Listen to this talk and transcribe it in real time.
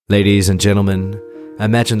Ladies and gentlemen,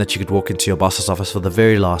 imagine that you could walk into your boss's office for the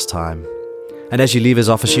very last time. And as you leave his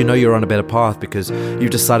office, you know you're on a better path because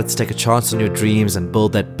you've decided to take a chance on your dreams and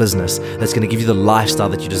build that business that's going to give you the lifestyle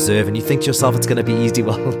that you deserve, and you think to yourself it's going to be easy.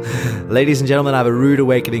 Well, ladies and gentlemen, I have a rude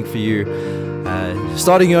awakening for you.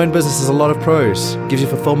 Starting your own business has a lot of pros. It gives you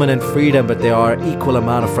fulfillment and freedom, but there are equal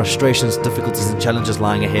amount of frustrations, difficulties, and challenges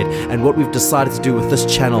lying ahead. And what we've decided to do with this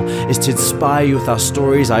channel is to inspire you with our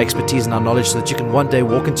stories, our expertise, and our knowledge so that you can one day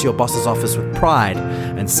walk into your boss's office with pride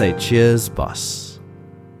and say, "Cheers, boss."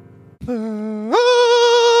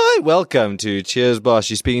 Welcome to Cheers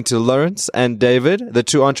Boss. You're speaking to Lawrence and David, the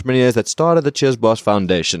two entrepreneurs that started the Cheers Boss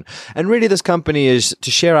Foundation. And really this company is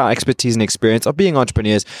to share our expertise and experience of being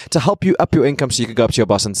entrepreneurs to help you up your income so you can go up to your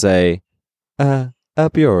boss and say,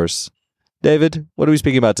 up yours. David, what are we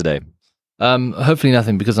speaking about today? Hopefully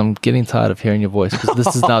nothing, because I'm getting tired of hearing your voice, because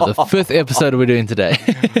this is now the fifth episode we're doing today.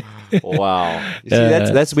 Wow. You see,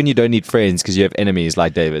 that's when you don't need friends, because you have enemies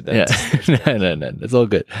like David. No, it's all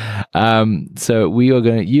good. So we are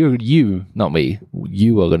going to, you, not me,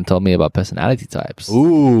 you are going to tell me about personality types.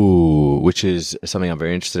 Ooh, which is something I'm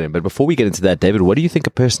very interested in. But before we get into that, David, what do you think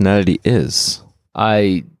a personality is?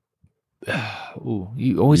 You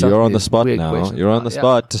always You're on the spot now. Questions. You're on the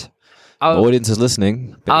spot. The audience is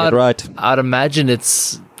listening. Get right. I'd imagine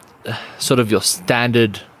it's sort of your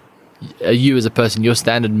standard, you as a person, your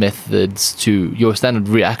standard methods to, your standard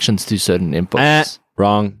reactions to certain inputs.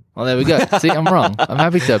 Wrong. Well, there we go. See, I'm wrong. I'm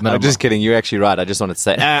happy to admit I'm just kidding. You're actually right. I just wanted to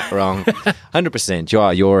say, wrong. 100%.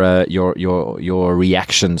 Your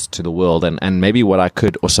reactions to the world. And maybe what I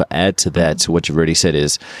could also add to that, to what you've already said,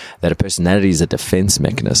 is that a personality is a defense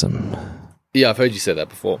mechanism. Yeah, I've heard you say that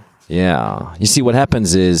before. Yeah. You see, what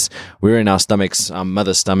happens is we're in our stomachs, our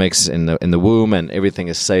mother's stomachs in the womb, and everything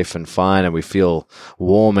is safe and fine, and we feel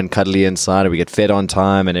warm and cuddly inside, and we get fed on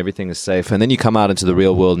time, and everything is safe. And then you come out into the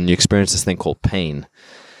real world, and you experience this thing called pain.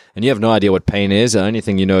 And you have no idea what pain is. The only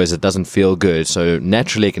thing you know is it doesn't feel good. So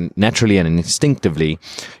naturally and instinctively,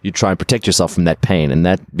 you try and protect yourself from that pain, and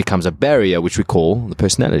that becomes a barrier, which we call the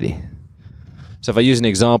personality. So if I use an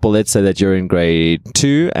example, let's say that you're in grade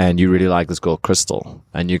 2 and you really like this girl, Crystal,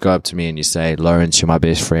 and you go up to me and you say, "Lawrence, you're my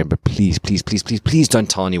best friend, but please don't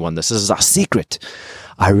tell anyone this. This is our secret.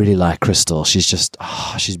 I really like Crystal. She's just,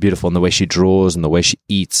 she's beautiful. And the way she draws and the way she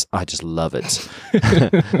eats, I just love it."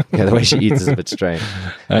 Yeah, the way she eats is a bit strange.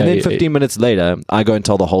 And then 15 minutes later, I go and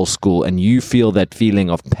tell the whole school, and you feel that feeling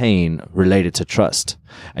of pain related to trust.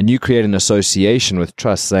 And you create an association with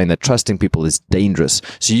trust, saying that trusting people is dangerous.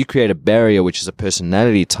 So you create a barrier, which is a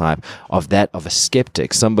personality type of a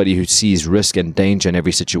skeptic, somebody who sees risk and danger in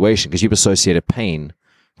every situation, because you've associated pain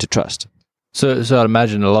to trust. So I'd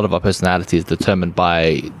imagine a lot of our personality is determined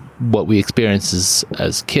by what we experience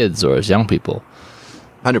as kids or as young people.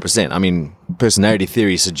 100%. I mean, personality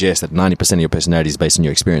theory suggests that 90% of your personality is based on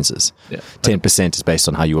your experiences. Yeah. 10% is based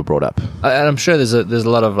on how you were brought up. And I'm sure there's a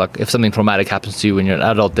lot of, like, if something traumatic happens to you when you're an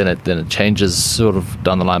adult, then it changes sort of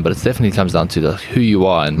down the line. But it definitely comes down to who you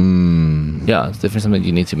are, and yeah, it's definitely something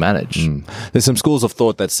you need to manage. There's some schools of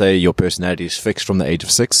thought that say your personality is fixed from the age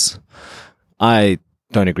of 6. I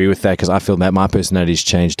don't agree with that, because I feel that my personality has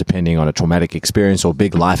changed depending on a traumatic experience or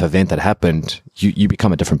big life event that happened. You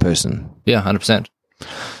become a different person. Yeah, 100%.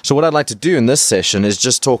 So what I'd like to do in this session is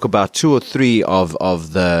just talk about 2 or 3 of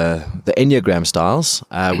the Enneagram styles.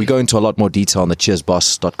 We go into a lot more detail on the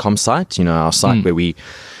cheersboss.com site, our site where we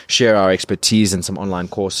share our expertise in some online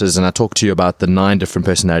courses, and I talk to you about the 9 different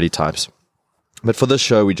personality types. But for this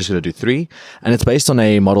show, we're just going to do 3, and it's based on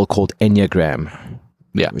a model called Enneagram,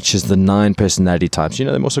 which is the 9 personality types. You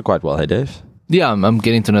know them also quite well, hey Dave? Yeah, I'm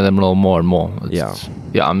getting to know them a little more and more. Yeah,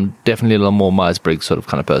 I'm definitely a little more Myers-Briggs sort of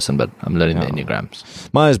kind of person, but I'm learning the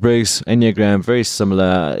Enneagrams. Myers-Briggs, Enneagram, very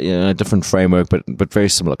similar, different framework, but very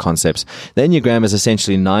similar concepts. The Enneagram is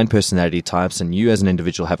essentially 9 personality types, and you as an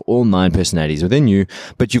individual have all 9 personalities within you,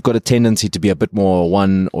 but you've got a tendency to be a bit more a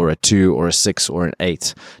 1 or a 2 or a 6 or an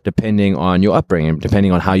 8, depending on your upbringing,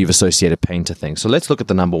 depending on how you've associated pain to things. So let's look at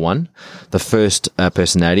the number 1, the first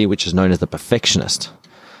personality, which is known as the perfectionist.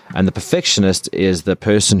 And the perfectionist is the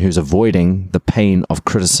person who's avoiding the pain of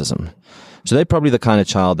criticism. So they're probably the kind of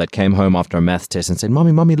child that came home after a math test and said,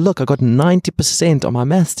 Mommy, look, I got 90% on my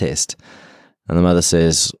math test. And the mother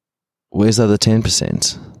says, "Where's the other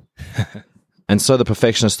 10%? And so the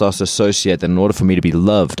perfectionist starts to associate that in order for me to be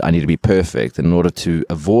loved, I need to be perfect. In order to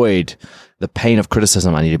avoid the pain of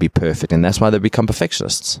criticism, I need to be perfect. And that's why they become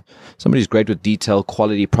perfectionists. Somebody who's great with detail,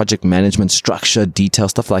 quality, project management, structure, detail,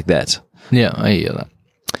 stuff like that. Yeah, I hear that.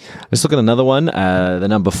 Let's look at another one. The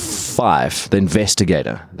number 5, the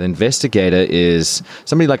investigator. The investigator is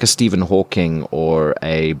somebody like a Stephen Hawking or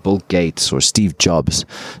a Bill Gates or Steve Jobs.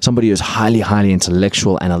 Somebody who's highly, highly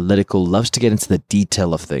intellectual, analytical, loves to get into the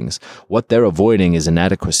detail of things. What they're avoiding is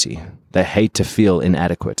inadequacy. They hate to feel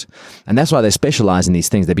inadequate. And that's why they specialize in these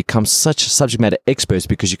things. They become such subject matter experts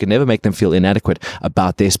because you can never make them feel inadequate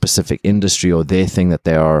about their specific industry or their thing that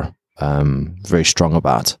they are very strong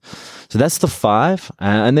about. So that's the 5.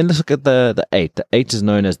 And then let's look at the 8. The 8 is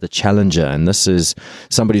known as the challenger. And this is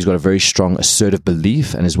somebody who's got a very strong assertive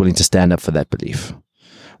belief and is willing to stand up for that belief.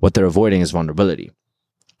 What they're avoiding is vulnerability.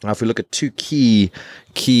 Now, if we look at 2 key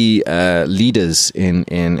leaders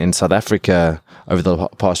in South Africa over the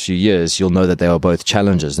past few years, you'll know that they are both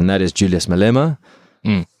challengers, and that is Julius Malema.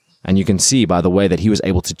 And you can see by the way that he was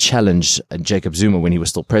able to challenge Jacob Zuma when he was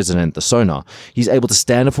still president, the Sonar. He's able to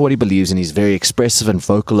stand up for what he believes, and he's very expressive and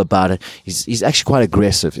vocal about it. He's actually quite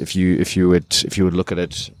aggressive if you would look at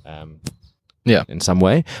it in some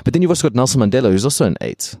way. But then you've also got Nelson Mandela, who's also an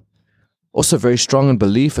 8. Also very strong in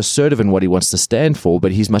belief, assertive in what he wants to stand for,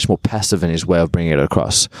 but he's much more passive in his way of bringing it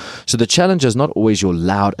across. So the challenger is not always your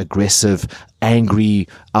loud, aggressive, angry,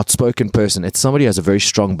 outspoken person. It's somebody who has a very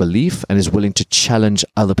strong belief and is willing to challenge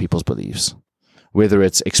other people's beliefs. Whether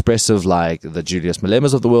it's expressive like the Julius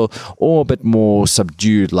Malemas of the world or a bit more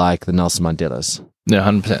subdued like the Nelson Mandelas. Yeah,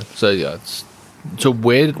 100%. So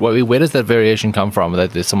where does that variation come from?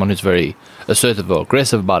 That there's someone who's very assertive or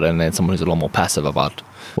aggressive about it, and then someone who's a lot more passive about.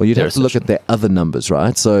 Well, you'd have to look at their other numbers,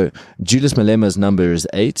 right? So Julius Malema's number is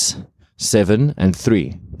 8, 7, and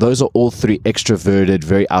 3. Those are all 3 extroverted,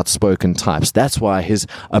 very outspoken types. That's why his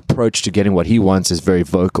approach to getting what he wants is very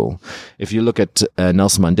vocal. If you look at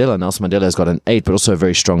Nelson Mandela has got an 8, but also a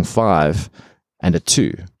very strong 5 and a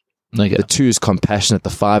 2. Okay. The 2 is compassionate, the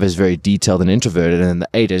 5 is very detailed and introverted, and then the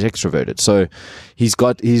 8 is extroverted. So he's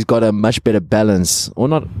got a much better balance, or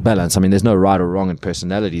not balance. I mean, there's no right or wrong in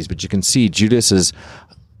personalities, but you can see Julius's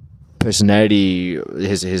personality,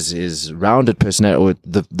 his rounded personality, or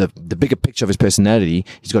the bigger picture of his personality,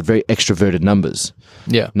 he's got very extroverted numbers.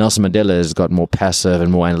 Yeah. Nelson Mandela has got more passive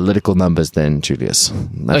and more analytical numbers than Julius.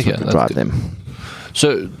 That's what could drive good. them.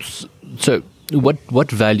 So what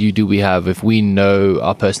value do we have if we know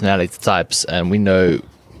our personality types and we know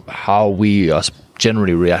how we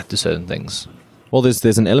generally react to certain things? Well,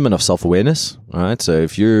 there's an element of self-awareness, right? So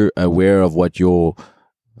if you're aware of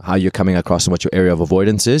how you're coming across and what your area of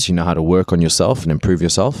avoidance is, you know how to work on yourself and improve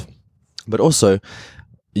yourself. But also,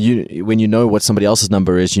 when you know what somebody else's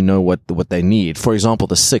number is, you know what they need. For example,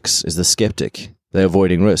 the 6 is the skeptic. They're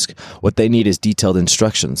avoiding risk. What they need is detailed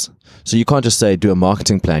instructions. So you can't just say, do a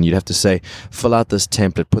marketing plan. You'd have to say, fill out this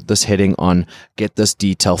template, put this heading on, get this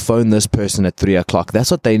detail, phone this person at 3:00.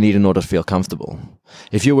 That's what they need in order to feel comfortable.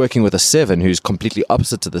 If you're working with a 7 who's completely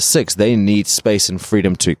opposite to the 6, they need space and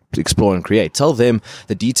freedom to explore and create. Tell them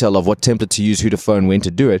the detail of what template to use, who to phone, when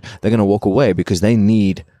to do it. They're going to walk away because they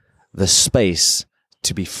need the space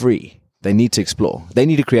to be free. They need to explore. They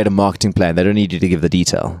need to create a marketing plan. They don't need you to give the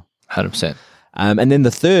detail. 100%. And then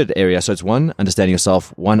the third area, so it's 1, understanding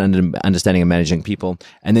yourself, 1, understanding and managing people,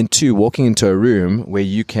 and then 2, walking into a room where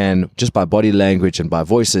you can, just by body language and by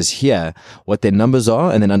voices, hear what their numbers are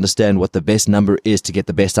and then understand what the best number is to get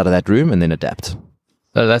the best out of that room and then adapt.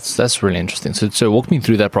 That's really interesting. So walk me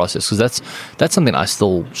through that process, because that's something I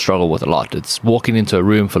still struggle with a lot. It's walking into a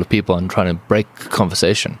room full of people and trying to break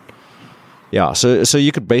conversation. Yeah, so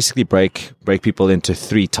you could basically break people into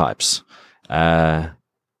 3 types.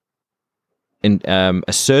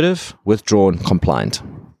 Assertive, withdrawn,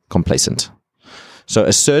 complacent. So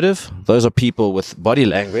assertive, those are people with body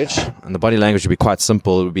language, and the body language would be quite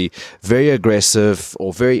simple. It would be very aggressive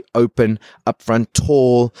or very open, upfront,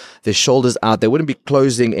 tall, their shoulders out. They wouldn't be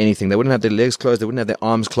closing anything. They wouldn't have their legs closed. They wouldn't have their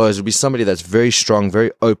arms closed. It would be somebody that's very strong,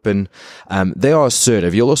 very open. They are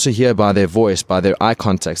assertive. You'll also hear by their voice, by their eye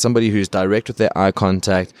contact, somebody who's direct with their eye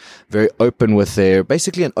contact, very open with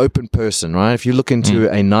basically an open person, right? If you look into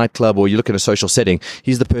a nightclub or you look at a social setting,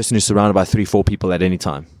 he's the person who's surrounded by 3-4 people at any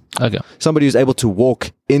time. Okay. Somebody who's able to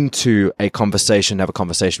walk into a conversation, have a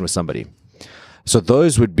conversation with somebody. So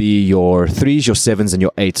those would be your 3s, your 7s, and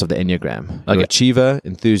your 8s of the Enneagram. Your achiever,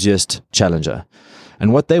 enthusiast, challenger.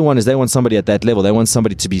 And what they want is somebody at that level. They want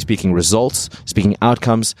somebody to be speaking results, speaking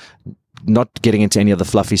outcomes, not getting into any of the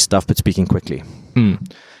fluffy stuff, but speaking quickly.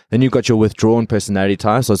 Then you've got your withdrawn personality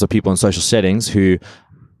types. Those are people in social settings who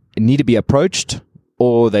need to be approached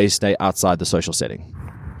or they stay outside the social setting.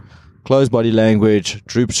 Closed body language,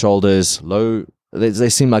 drooped shoulders, low. They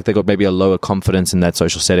seem like they got maybe a lower confidence in that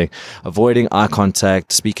social setting. Avoiding eye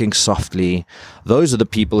contact, speaking softly. Those are the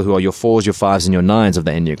people who are your 4s, your 5s, and your 9s of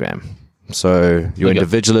the Enneagram. So your Okay.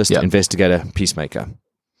 individualist, Yeah. investigator, peacemaker.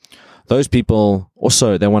 Those people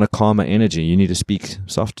also, they want a calmer energy. You need to speak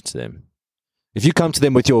softer to them. If you come to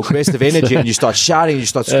them with your aggressive energy and you start shouting, you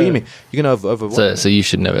start screaming, you're going to overwhelm. So you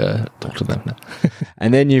should never talk to them. No.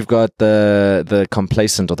 And then you've got the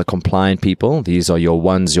complacent or the compliant people. These are your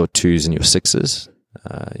 1s, your 2s, and your 6s.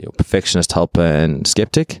 Your perfectionist, helper, and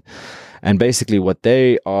skeptic. And basically what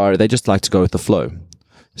they are, they just like to go with the flow.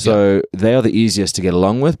 So they are the easiest to get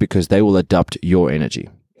along with because they will adopt your energy.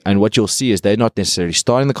 And what you'll see is they're not necessarily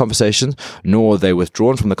starting the conversations, nor are they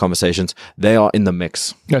withdrawn from the conversations. They are in the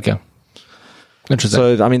mix. Okay.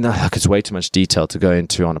 Interesting. So, I mean, it's way too much detail to go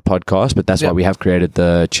into on a podcast, but that's why we have created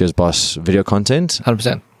the Cheers Boss video content.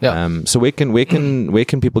 100%. Yeah. So where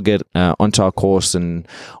can people get onto our course, and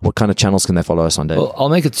what kind of channels can they follow us on, Dave? Well, I'll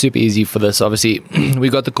make it super easy for this. Obviously, we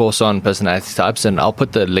got the course on personality types, and I'll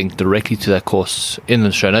put the link directly to that course in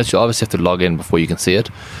the show notes. You obviously have to log in before you can see it,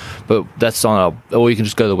 but that's on our, or you can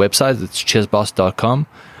just go to the website. It's cheersboss.com.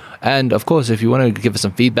 And of course, if you want to give us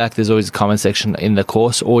some feedback, there's always a comment section in the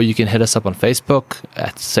course, or you can hit us up on Facebook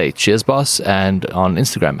at, say, Cheersboss, and on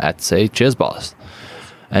Instagram at, say, Cheersboss.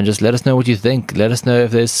 And just let us know what you think. Let us know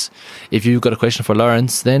if you've got a question for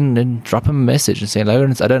Lawrence, then drop him a message and say,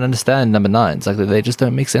 Lawrence, I don't understand number 9. It's like they just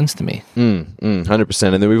don't make sense to me.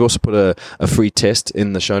 100%. And then we've also put a free test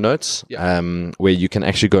in the show notes where you can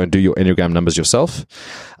actually go and do your Enneagram numbers yourself.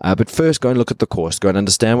 But first, go and look at the course. Go and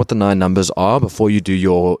understand what the 9 numbers are before you do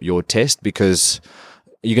your test, because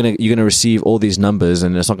you're gonna receive all these numbers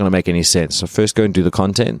and it's not gonna make any sense. So first, go and do the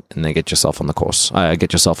content, and then get yourself on the course.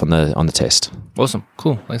 Get yourself on the test. Awesome.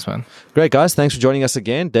 Cool. Thanks, man. Great, guys. Thanks for joining us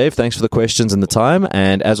again. Dave, thanks for the questions and the time.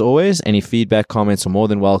 And as always, any feedback, comments are more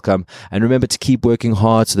than welcome. And remember to keep working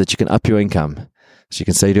hard so that you can up your income, so you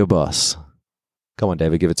can say to your boss, come on,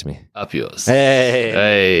 David, give it to me. Up yours.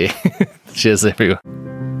 Hey. Cheers, everyone.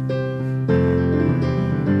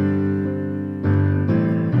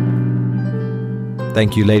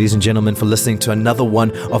 Thank you, ladies and gentlemen, for listening to another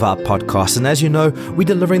one of our podcasts. And as you know, we're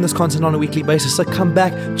delivering this content on a weekly basis, so come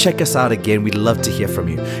back, check us out again. We'd love to hear from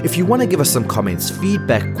you. If you want to give us some comments,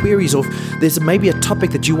 feedback, queries, or if there's maybe a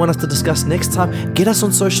topic that you want us to discuss next time, get us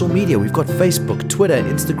on social media. We've got Facebook, Twitter,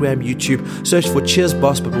 Instagram, YouTube. Search for Cheers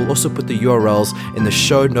Boss, but we'll also put the URLs in the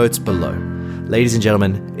show notes below. Ladies and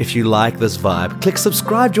gentlemen, if you like this vibe, click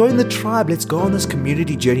subscribe, join the tribe. Let's go on this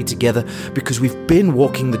community journey together, because we've been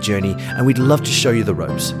walking the journey and we'd love to show you the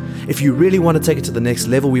ropes. If you really want to take it to the next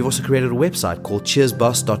level, we've also created a website called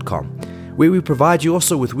cheersboss.com, where we provide you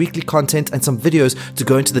also with weekly content and some videos to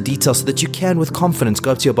go into the details so that you can, with confidence,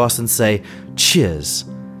 go up to your boss and say, cheers,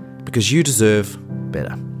 because you deserve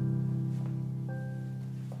better.